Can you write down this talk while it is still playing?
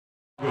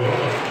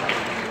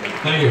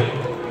Thank you.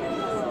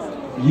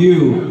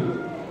 You.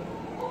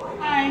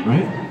 Hi.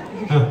 Right?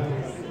 Huh.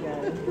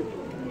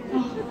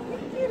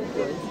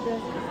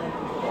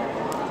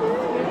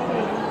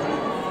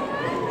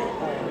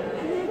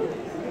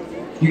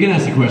 You can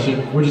ask a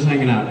question. We're just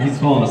hanging out. He's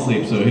falling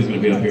asleep, so he's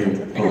going to be up here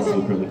and fall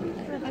asleep early.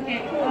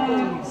 Okay,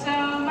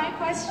 so my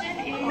question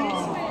is,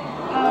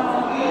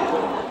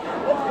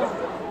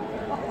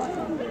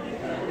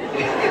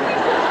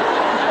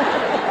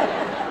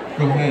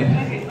 Go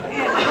ahead. okay,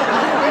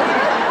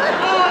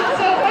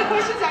 so my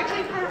question's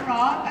actually for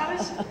Rob.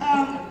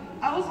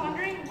 I was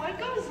wondering what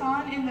goes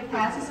on in the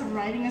process of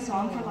writing a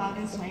song for Loud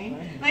and Swain.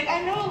 Like,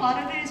 I know a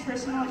lot of it is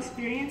personal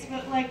experience,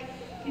 but like,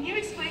 can you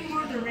explain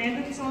more of the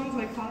random songs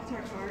like Pop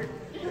Tart Heart?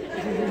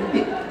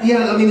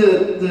 Yeah, I mean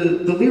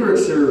the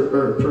lyrics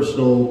are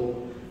personal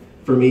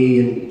for me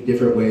in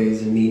different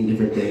ways and mean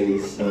different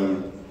things.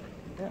 You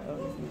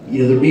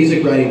know, the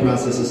music writing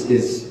process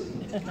is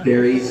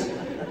varies.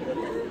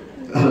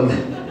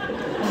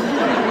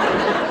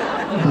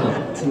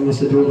 It's the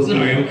most adorable.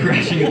 Sorry, I'm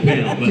crashing a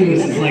panel, but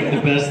this is like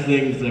the best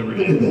thing that's ever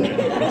happened.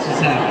 It's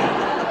just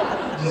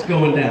happening. It's just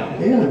going down.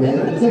 Yeah,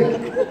 man. It's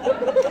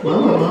like,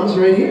 Mom, my mom's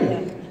right here.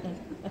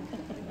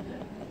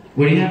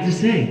 What do you have to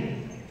say?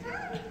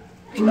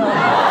 Do you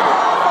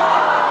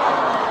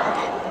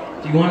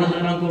want to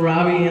let Uncle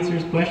Robbie answer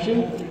his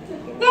question?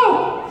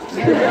 No!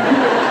 Dad,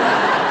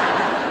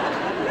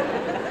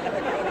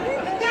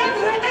 I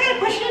got a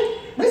question.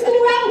 When's the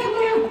new album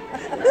coming out?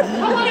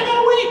 How long I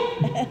gotta wait?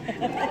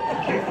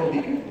 Careful,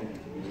 be careful.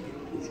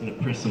 He's going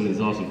to press some of these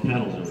awesome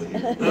pedals over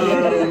here.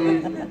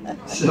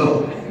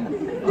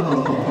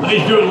 Oh.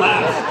 He's doing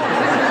laps.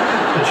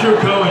 The true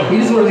Cohen. He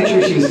just wanted to make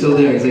sure she was still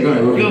there. He's like, all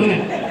right, we're Go good.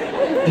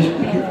 ahead. Just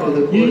be careful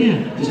of the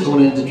Yeah. Just don't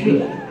want it to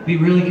trip. Be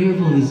really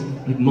careful of this,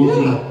 like,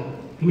 multi... Yeah.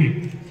 Come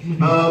here.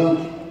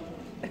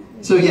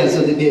 So a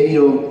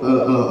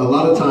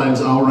lot of times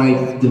I'll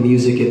write the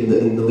music and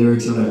the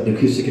lyrics on an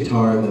acoustic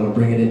guitar, and then I'll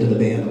bring it into the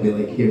band. I'll be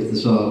like, here's the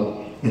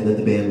song, and then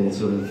the band will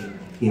sort of,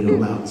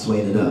 Loud and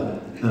Swain it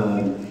up,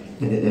 and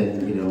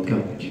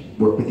come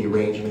work with the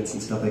arrangements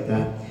and stuff like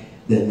that.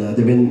 Then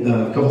there've been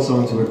a couple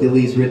songs where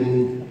Billy's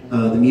written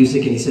the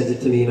music and he sends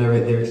it to me, and I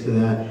write lyrics to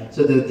that.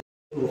 So the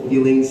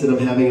feelings that I'm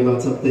having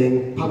about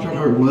something, Pop Tart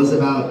Heart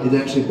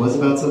actually was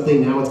about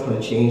something. Now it's kind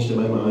of changed in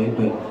my mind,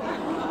 but.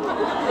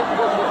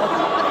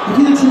 I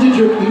feel like since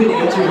you've been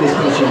answering this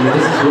question,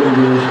 this is what we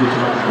really should be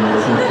talking about,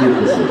 is how cute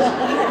this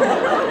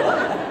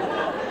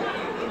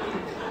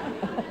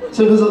is.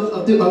 Sometimes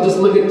I'll just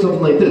look at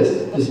something like this,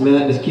 just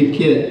Matt and his cute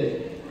kid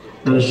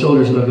on his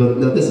shoulders, and I'll go,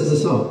 no, this is a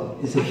song.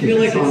 I feel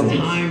like it's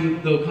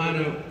time, though, kind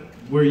of,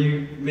 where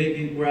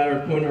we're at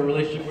a point in our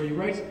relationship where you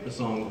write a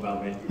song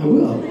about me. I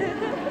will. Matt.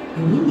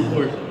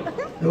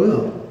 I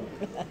will.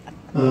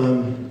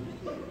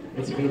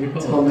 What's it going to be called?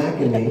 It's called Mac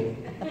and Me.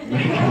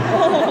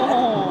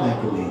 Mac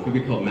and Me. It could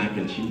be called Mac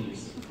and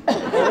Cheese.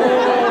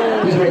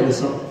 Who's writing the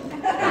song?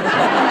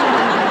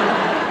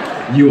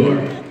 You are.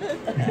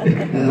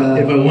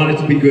 If I want it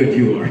to be good,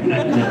 you are.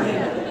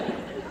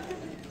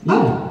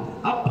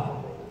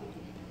 Up.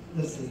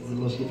 This is the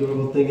most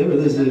adorable thing ever.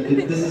 This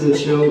is a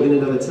show in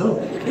and of itself.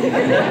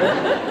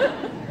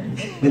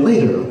 And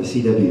later on the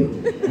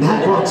CW,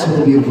 Matt walks with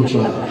a beautiful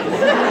child.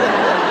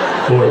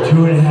 For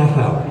 2.5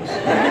 hours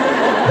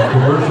of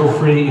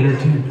commercial-free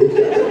entertainment.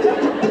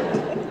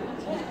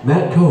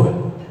 Matt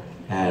Cohen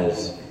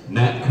as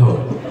Matt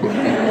Cohen.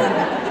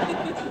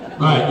 All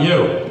right,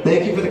 you.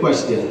 Thank you for the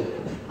question.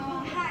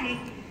 Hi.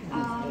 A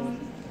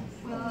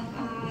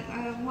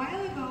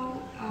while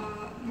ago,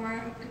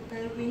 Mark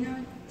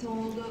Balbino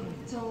told us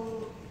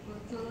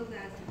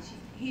that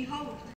he hoped